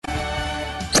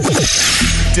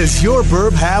Does your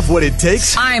burb have what it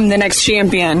takes? I'm the next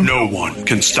champion. No one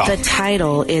can stop. The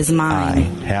title is mine.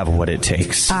 I have what it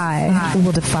takes. I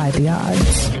will defy the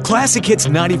odds. Classic Hits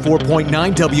 94.9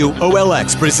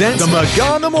 WOLX presents the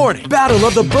Maga in the Morning Battle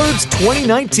of the Burbs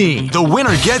 2019. The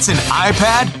winner gets an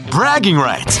iPad, bragging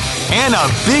rights, and a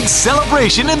big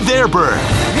celebration in their burb.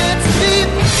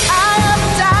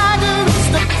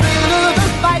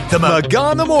 The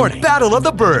Maga in the Morning Battle of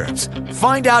the Burbs.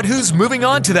 Find out who's moving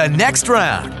on to the next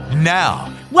round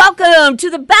now. Welcome to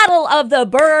the Battle of the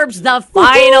Burbs, the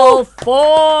Final Four.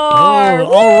 Oh,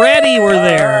 already we're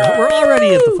there. We're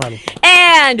already at the Final Four.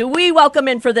 And we welcome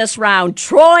in for this round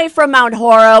Troy from Mount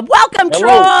Horeb. Welcome,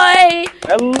 Troy.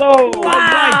 Hello.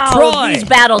 Wow, Troy. These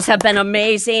battles have been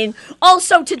amazing.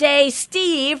 Also today,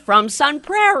 Steve from Sun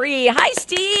Prairie. Hi,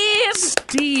 Steve.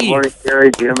 Steve. Morning,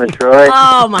 Gary, Jim, and Troy.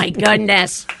 Oh, my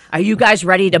goodness. Are you guys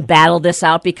ready to battle this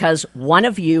out? Because one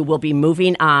of you will be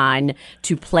moving on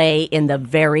to play in the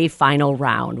very final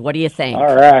round. What do you think?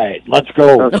 All right, let's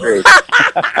go.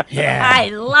 Yeah. I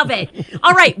love it.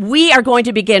 All right, we are going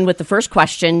to begin with the first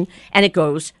question, and it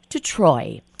goes to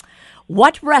Troy.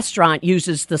 What restaurant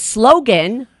uses the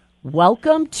slogan,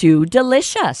 "Welcome to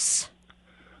Delicious"?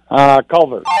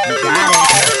 Culver. You got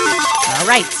it. All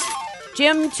right.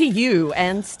 Jim, to you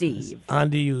and Steve. On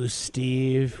to you,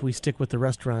 Steve. We stick with the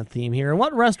restaurant theme here. In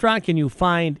what restaurant can you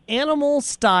find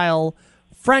animal-style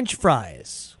French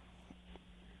fries?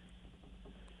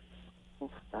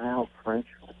 Style French.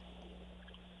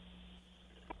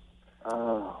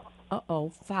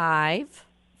 Uh-oh. 5,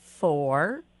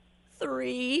 4,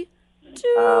 3,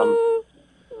 2,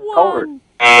 1.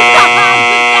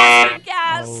 Good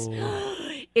guess.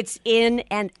 Oh. It's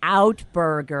In-N-Out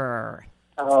Burger.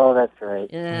 Oh, that's right.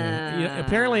 Yeah,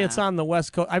 apparently it's on the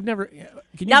West Coast. I've never... Can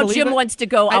you Now believe Jim it? wants to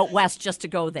go out west just to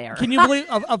go there. Can you believe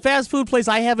a fast food place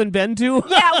I haven't been to?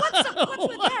 Yeah, what's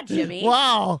with that, Jimmy?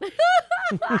 Wow.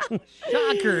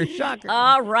 Shocker.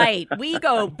 All right, we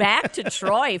go back to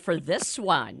Troy for this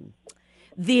one.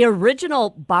 The original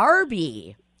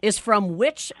Barbie is from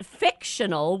which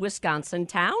fictional Wisconsin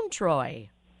town, Troy?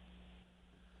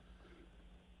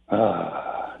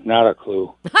 Not a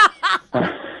clue.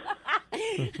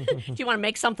 Do you want to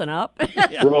make something up?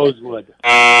 Rosewood.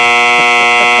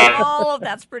 Oh,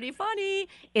 that's pretty funny.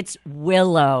 It's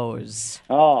Willows.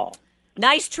 Oh.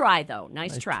 Nice try, though.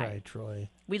 Nice Nice try. Troy.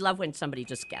 We love when somebody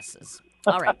just guesses.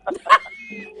 All right.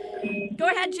 Go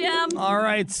ahead, Jim. All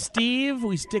right, Steve,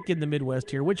 we stick in the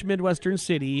Midwest here. Which Midwestern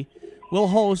city will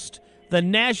host the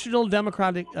National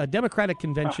Democratic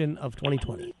Convention of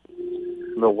 2020?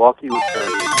 Milwaukee,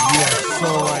 Wisconsin. Yes,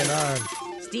 so right on.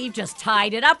 Steve just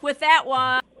tied it up with that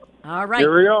one. All right.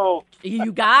 Here we go.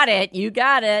 You got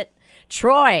it.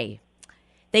 Troy,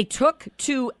 they took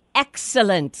 2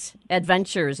 excellent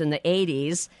adventures in the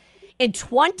 80s. In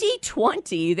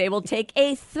 2020, they will take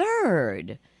a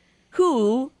 3rd.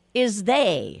 Who is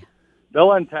they?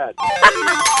 Bill and Ted.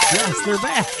 Yes, they're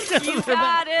back. You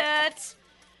got it.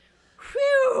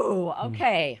 Whew.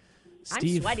 Okay.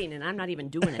 Steve. I'm sweating and I'm not even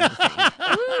doing anything.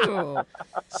 Ooh.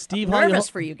 Steve, how you Nervous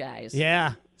for you guys.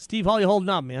 Yeah. Steve, how you holding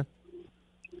up, man?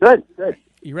 Good.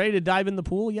 You ready to dive in the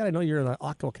pool? Yeah, I know you're an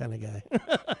aqua kind of guy.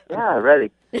 Yeah,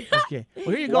 ready. Okay. Well,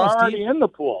 here you We're go, already Steve. in the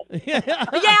pool. Yeah,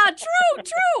 true.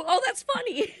 Oh, that's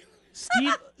funny.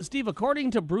 Steve, according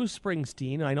to Bruce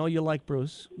Springsteen, I know you like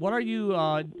Bruce, what are you,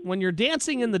 when you're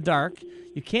dancing in the dark,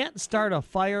 you can't start a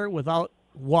fire without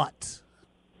what?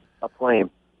 A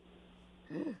flame.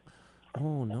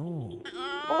 Oh, no.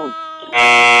 Oh,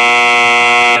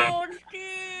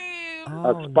 Steve.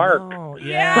 Oh, A spark. No. Yes,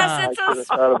 Yeah. it's I should have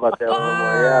thought about that one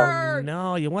more, yeah.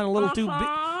 No, you went a little too big.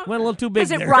 Went a little too big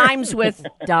Because it there. rhymes with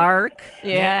dark.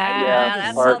 Yeah,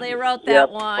 that's spark. how they wrote that Yep,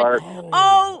 one. spark.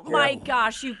 Oh, my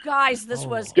gosh, you guys, this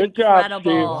was Good job,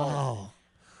 incredible.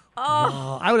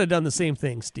 Oh, I would have done the same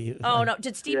thing, Steve. Oh, no.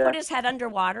 Did Steve Yeah. put his head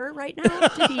underwater right now?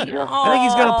 Did he? I think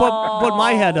he's going to put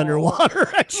my head underwater.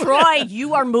 Troy,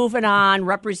 you are moving on,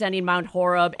 representing Mount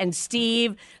Horeb, and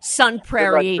Steve, Sun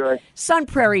Prairie. Troy. Sun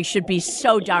Prairie should be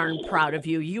so darn proud of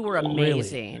you. You were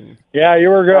amazing. Yeah, you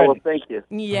were good. Oh, well, thank you.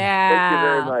 Yeah. Thank you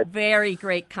very much. Very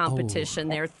great competition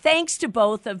there. Thanks to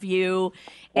both of you.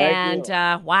 Thank you.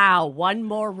 Wow, one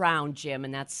more round, Jim,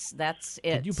 and that's it.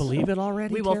 Did you believe it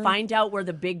already, We will Terry? find out where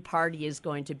the big party is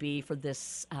going to be for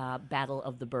this Battle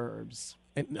of the Burbs.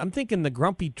 And I'm thinking the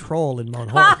grumpy troll in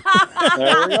Mount Horeb.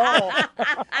 There we go.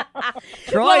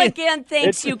 Troy, Well, again,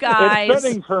 thanks, you guys. It's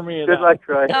fitting for me. Good luck,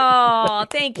 Troy. Oh,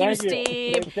 thank you, Thank you.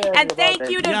 Steve. Take care, And thank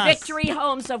everybody. you to Yes. Victory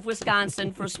Homes of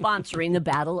Wisconsin for sponsoring the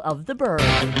Battle of the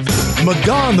Burbs.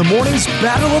 Maga in the Morning's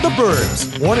Battle of the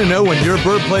Burbs. Want to know when your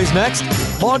burb plays next?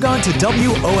 Log on to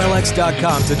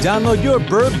WOLX.com to download your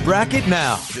Burb bracket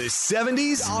now. The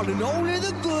 70s